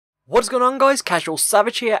What's going on guys,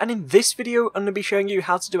 CasualSavage here, and in this video I'm going to be showing you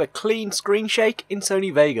how to do a clean screen shake in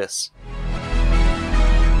Sony Vegas.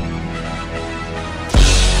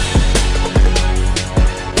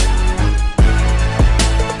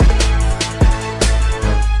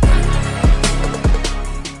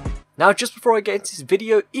 Now just before I get into this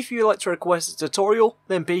video, if you'd like to request a tutorial,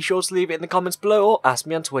 then be sure to leave it in the comments below or ask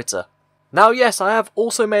me on Twitter. Now yes, I have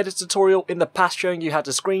also made a tutorial in the past showing you how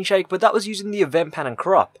to screen shake, but that was using the event pan and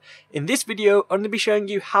crop. In this video, I'm going to be showing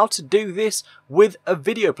you how to do this with a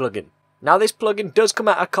video plugin. Now this plugin does come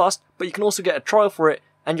at a cost, but you can also get a trial for it,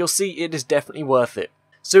 and you'll see it is definitely worth it.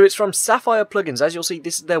 So it's from Sapphire Plugins. As you'll see,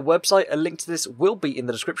 this is their website. A link to this will be in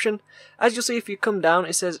the description. As you'll see, if you come down,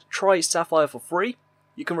 it says try Sapphire for free.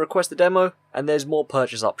 You can request a demo, and there's more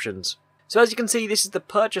purchase options. So as you can see, this is the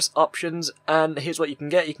purchase options, and here's what you can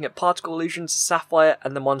get. You can get Particle Illusions, Sapphire,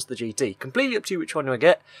 and the Monster GT. Completely up to you which one you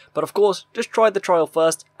get, but of course, just try the trial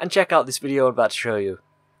first, and check out this video I'm about to show you.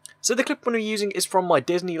 So the clip I'm going to be using is from my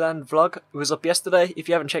Disneyland vlog. It was up yesterday. If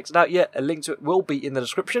you haven't checked it out yet, a link to it will be in the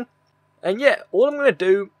description. And yeah, all I'm going to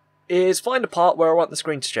do is find a part where I want the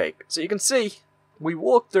screen to shake. So you can see, we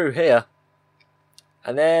walk through here,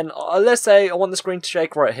 and then let's say I want the screen to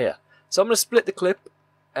shake right here. So I'm going to split the clip,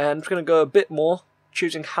 and I'm just going to go a bit more,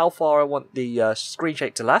 choosing how far I want the screen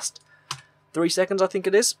shake to last. 3 seconds I think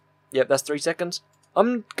it is. Yep, that's 3 seconds.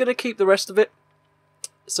 I'm going to keep the rest of it.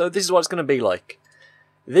 So this is what it's going to be like.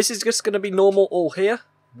 This is just going to be normal all here.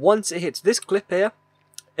 Once it hits this clip here,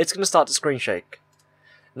 it's going to start to screen shake.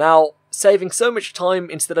 Now, saving so much time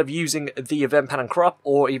instead of using the event pan and crop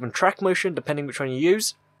or even track motion, depending which one you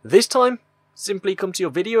use. This time, simply come to your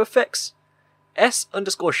video effects,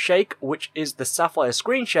 S_shake, which is the Sapphire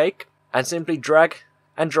screen shake, and simply drag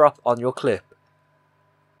and drop on your clip.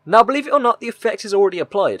 Now believe it or not, the effect is already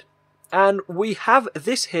applied, and we have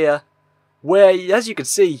this here where, as you can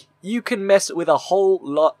see, you can mess with a whole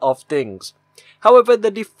lot of things. However,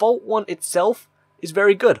 the default one itself is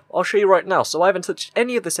very good. I'll show you right now. So I haven't touched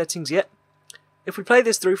any of the settings yet. If we play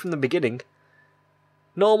this through from the beginning,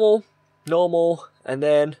 normal, normal, and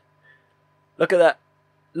then look at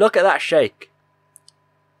that shake.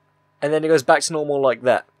 And then it goes back to normal like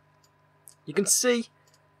that. You can see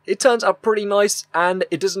it turns out pretty nice, and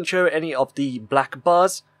it doesn't show any of the black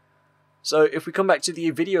bars. So if we come back to the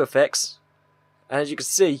video effects, and as you can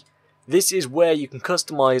see, this is where you can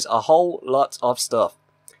customize a whole lot of stuff.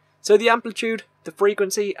 So the amplitude, the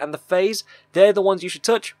frequency, and the phase, they're the ones you should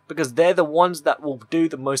touch, because they're the ones that will do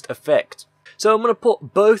the most effect. So I'm going to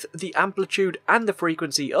put both the amplitude and the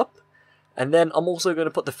frequency up, and then I'm also going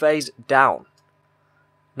to put the phase down.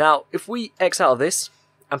 Now, if we X out of this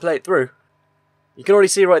and play it through, you can already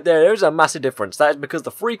see right there's a massive difference. That is because the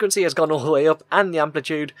frequency has gone all the way up and the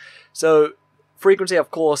amplitude. So, frequency, of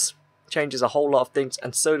course, changes a whole lot of things,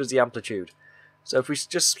 and so does the amplitude. So if we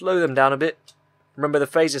just slow them down a bit, remember the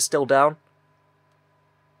phase is still down,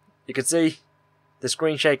 you can see the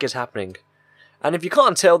screen shake is happening. And if you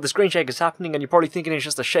can't tell the screen shake is happening and you're probably thinking it's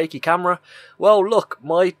just a shaky camera, well look,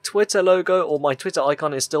 my Twitter logo or my Twitter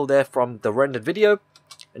icon is still there from the rendered video.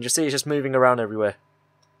 And you see it's just moving around everywhere.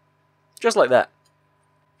 Just like that.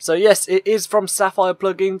 So yes, it is from Sapphire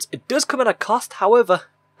Plugins. It does come at a cost, however,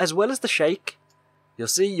 as well as the shake, you'll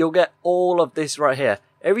see you'll get all of this right here.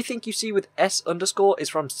 Everything you see with S_ is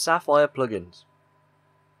from Sapphire Plugins.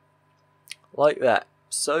 Like that.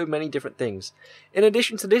 So many different things. In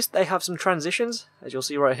addition to this, they have some transitions, as you'll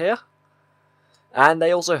see right here. And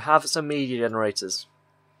they also have some media generators.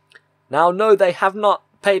 Now, no, they have not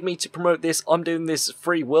paid me to promote this. I'm doing this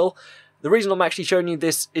free will. The reason I'm actually showing you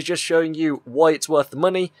this is just showing you why it's worth the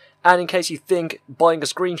money, and in case you think buying a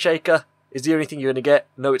screen shaker is the only thing you're going to get,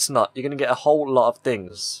 no it's not. You're going to get a whole lot of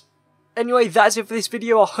things. Anyway, that's it for this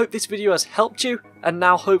video. I hope this video has helped you, and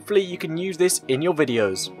now hopefully you can use this in your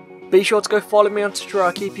videos. Be sure to go follow me on Twitter.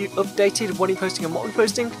 I'll keep you updated when I'm posting and what I'm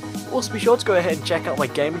posting. Also be sure to go ahead and check out my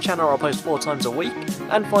gaming channel. I'll post 4 times a week.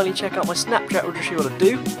 And finally check out my Snapchat, which will show you what I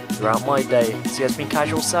do throughout my day. So it's been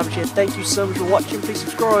CasualSavage here. Thank you so much for watching. Please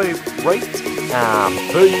subscribe, rate,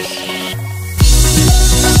 and peace.